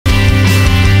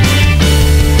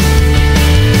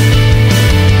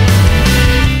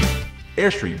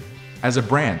Airstream, as a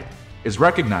brand, is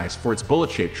recognized for its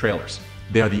bullet-shaped trailers.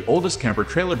 They are the oldest camper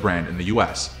trailer brand in the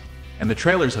US, and the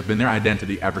trailers have been their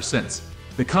identity ever since.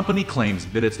 The company claims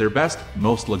that it's their best,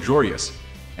 most luxurious,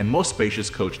 and most spacious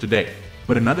coach to date.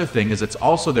 But another thing is it's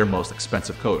also their most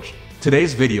expensive coach.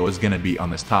 Today's video is gonna be on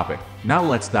this topic. Now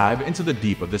let's dive into the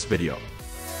deep of this video.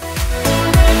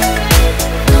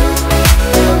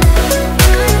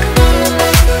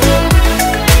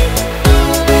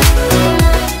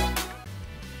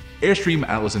 Airstream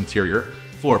Atlas interior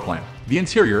floor plan. The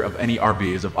interior of any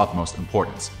RV is of utmost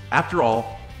importance. After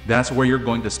all, that's where you're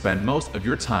going to spend most of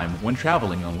your time when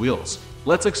traveling on wheels.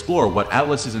 Let's explore what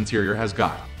Atlas's interior has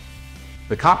got.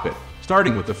 The cockpit,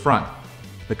 starting with the front.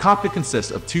 The cockpit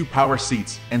consists of 2 power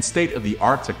seats and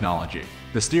state-of-the-art technology.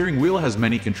 The steering wheel has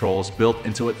many controls built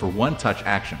into it for one-touch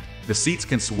action. The seats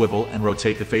can swivel and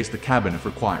rotate to face the cabin if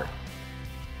required.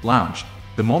 Lounge.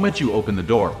 The moment you open the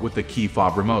door with the key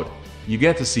fob remote, you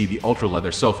get to see the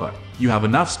ultra-leather sofa. You have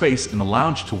enough space in the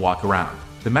lounge to walk around.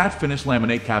 The matte finish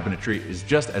laminate cabinetry is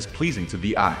just as pleasing to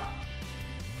the eye.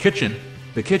 Kitchen.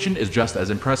 The kitchen is just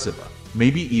as impressive,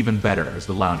 maybe even better as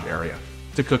the lounge area.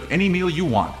 To cook any meal you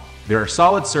want, there are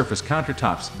solid surface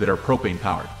countertops that are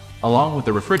propane-powered. Along with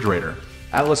the refrigerator,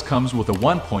 Atlas comes with a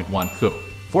 1.1 coupe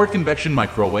Ford convection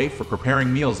microwave for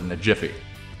preparing meals in a jiffy.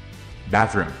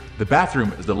 Bathroom. The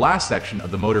bathroom is the last section of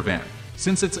the motor van.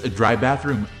 Since it's a dry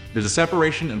bathroom, there's a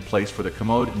separation in place for the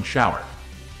commode and shower.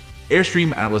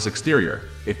 Airstream Atlas exterior.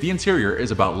 If the interior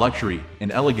is about luxury and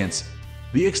elegance,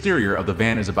 the exterior of the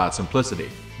van is about simplicity.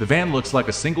 The van looks like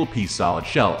a single-piece solid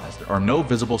shell as there are no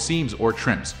visible seams or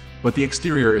trims. But the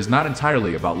exterior is not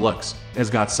entirely about looks. It has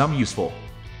got some useful,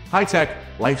 high-tech,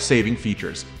 life-saving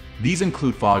features. These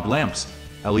include fog lamps,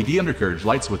 LED undercarriage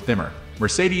lights with dimmer,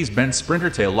 Mercedes-Benz Sprinter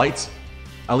tail lights,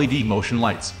 LED motion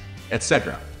lights,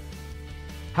 etc.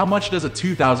 How much does a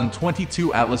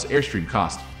 2022 Atlas Airstream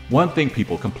cost? One thing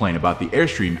people complain about the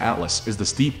Airstream Atlas is the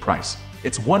steep price.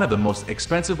 It's one of the most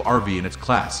expensive RV in its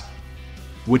class,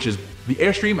 which is the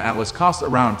Airstream Atlas costs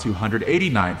around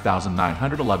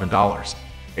 $289,911,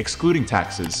 excluding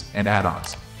taxes and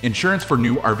add-ons. Insurance for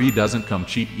new RV doesn't come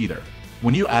cheap either.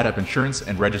 When you add up insurance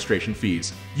and registration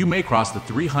fees, you may cross the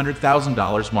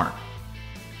 $300,000 mark.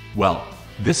 Well,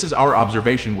 this is our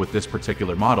observation with this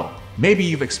particular model. Maybe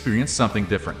you've experienced something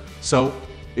different. So,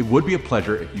 it would be a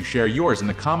pleasure if you share yours in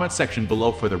the comment section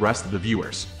below for the rest of the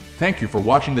viewers. Thank you for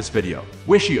watching this video.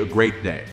 Wish you a great day.